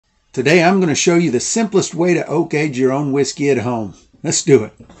Today I'm going to show you the simplest way to oak age your own whiskey at home. Let's do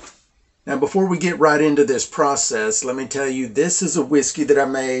it. Now before we get right into this process, let me tell you this is a whiskey that I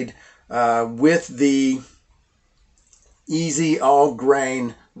made with the easy all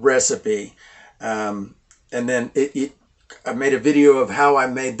grain recipe. And then I made a video of how I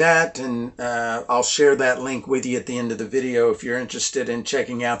made that, and I'll share that link with you at the end of the video if you're interested in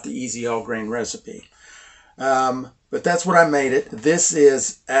checking out the easy all grain recipe. But that's what I made it. This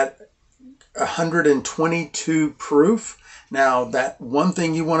is at 122 proof. Now, that one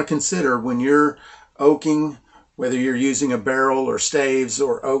thing you want to consider when you're oaking, whether you're using a barrel or staves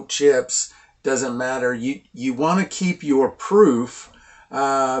or oak chips, doesn't matter. You want to keep your proof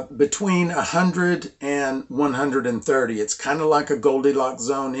between 100 and 130. It's kind of like a Goldilocks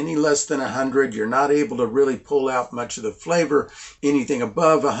zone. Any less than 100, you're not able to really pull out much of the flavor. Anything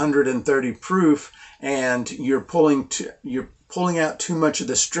above 130 proof, and you're pulling out too much of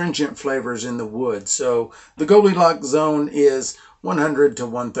the stringent flavors in the wood. So the Goldilocks zone is 100 to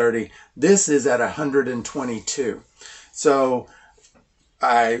 130. This is at 122. So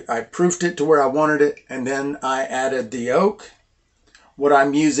I proofed it to where I wanted it, and then I added the oak. What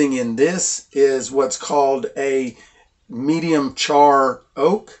I'm using in this is what's called a medium char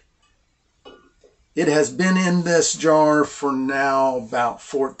oak. It has been in this jar for now about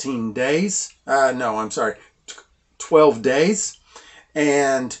 14 days. No, I'm sorry, 12 days.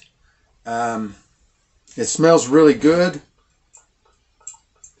 And it smells really good.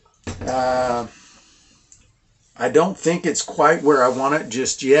 I don't think it's quite where I want it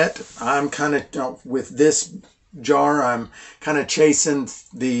just yet. I'm kind of, with this jar, I'm kind of chasing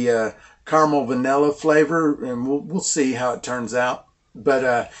the caramel vanilla flavor, and we'll see how it turns out.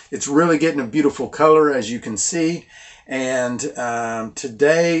 But it's really getting a beautiful color, as you can see. And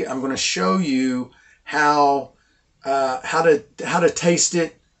today I'm going to show you how to taste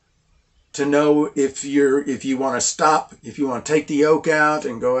it, to know if you want to stop, if you want to take the oak out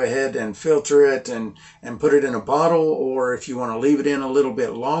and go ahead and filter it and put it in a bottle, or if you want to leave it in a little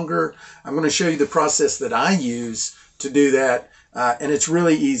bit longer. I'm going to show you the process that I use to do that, and it's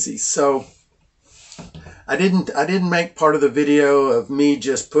really easy. So I didn't make part of the video of me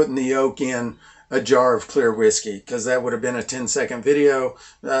just putting the oak in a jar of clear whiskey, because that would have been a 10-second video,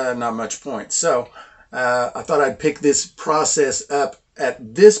 not much point. So I thought I'd pick this process up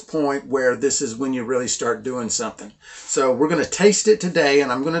at this point, where this is when you really start doing something. So we're going to taste it today,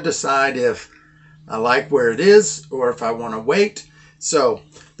 and I'm going to decide if I like where it is or if I want to wait. So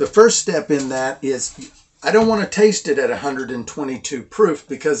the first step in that is, I don't want to taste it at 122 proof,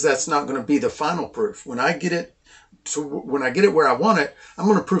 because that's not going to be the final proof. When I get it where I want it, I'm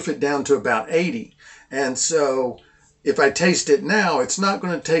going to proof it down to about 80. And so if I taste it now, it's not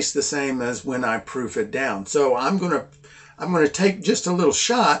going to taste the same as when I proof it down. So I'm going to take just a little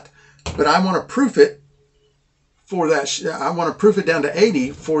shot, but I want to proof it for that. I want to proof it down to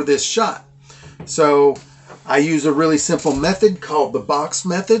 80 for this shot. So I use a really simple method called the box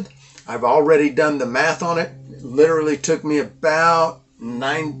method. I've already done the math on it. It literally took me about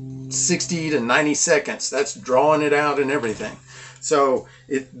 60 to 90 seconds. That's drawing it out and everything. So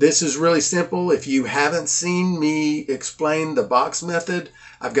this is really simple. If you haven't seen me explain the box method,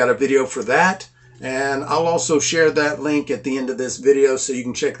 I've got a video for that. And I'll also share that link at the end of this video, so you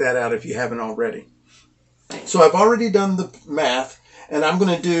can check that out if you haven't already. So I've already done the math, and I'm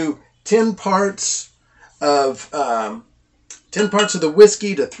going to do 10 parts of the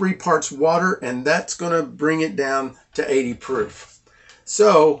whiskey to 3 parts water, and that's going to bring it down to 80 proof.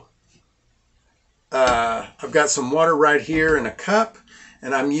 So I've got some water right here in a cup,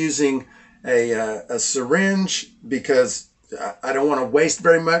 and I'm using a syringe because I don't want to waste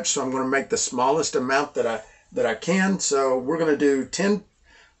very much, so I'm going to make the smallest amount that I can. So we're going to do 10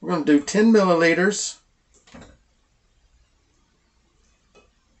 milliliters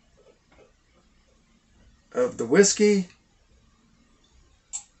of the whiskey,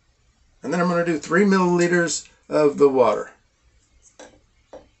 and then I'm going to do 3 milliliters of the water.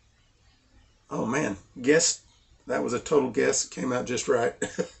 Oh man, guess that was a total guess. Came out just right.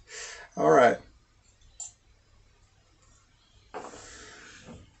 All right.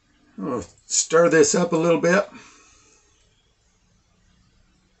 I'm going to stir this up a little bit.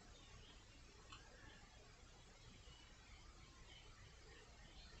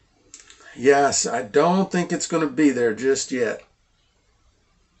 Yes, I don't think it's going to be there just yet.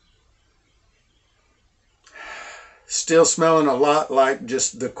 Still smelling a lot like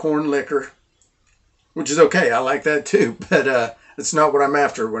just the corn liquor, which is okay. I like that too, but it's not what I'm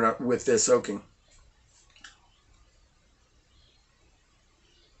after with this oaking.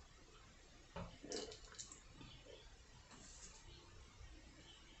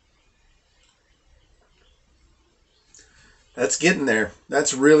 That's getting there.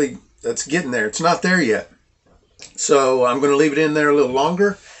 That's getting there. It's not there yet. So I'm going to leave it in there a little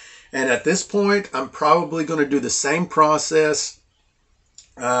longer. And at this point, I'm probably going to do the same process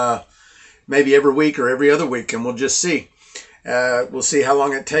maybe every week or every other week, and we'll just see. We'll see how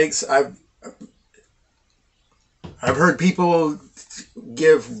long it takes. I've heard people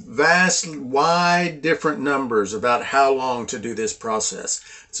give wide different numbers about how long to do this process.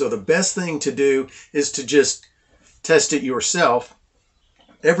 So the best thing to do is to just test it yourself.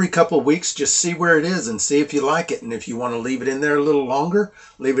 Every couple of weeks, just see where it is and see if you like it. And if you want to leave it in there a little longer,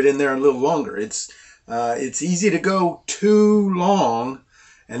 leave it in there a little longer. It's easy to go too long,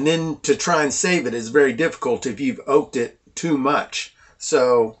 and then to try and save it is very difficult if you've oaked it too much.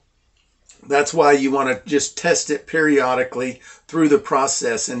 So that's why you want to just test it periodically through the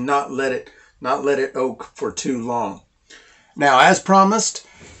process and not let it oak for too long. Now, as promised,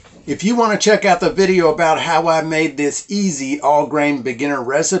 if you want to check out the video about how I made this easy all-grain beginner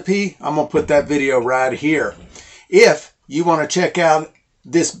recipe, I'm going to put that video right here. If you want to check out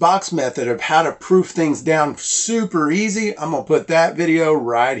this box method of how to proof things down super easy, I'm going to put that video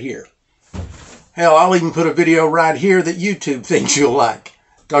right here. Hell, I'll even put a video right here that YouTube thinks you'll like.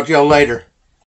 Talk to y'all later.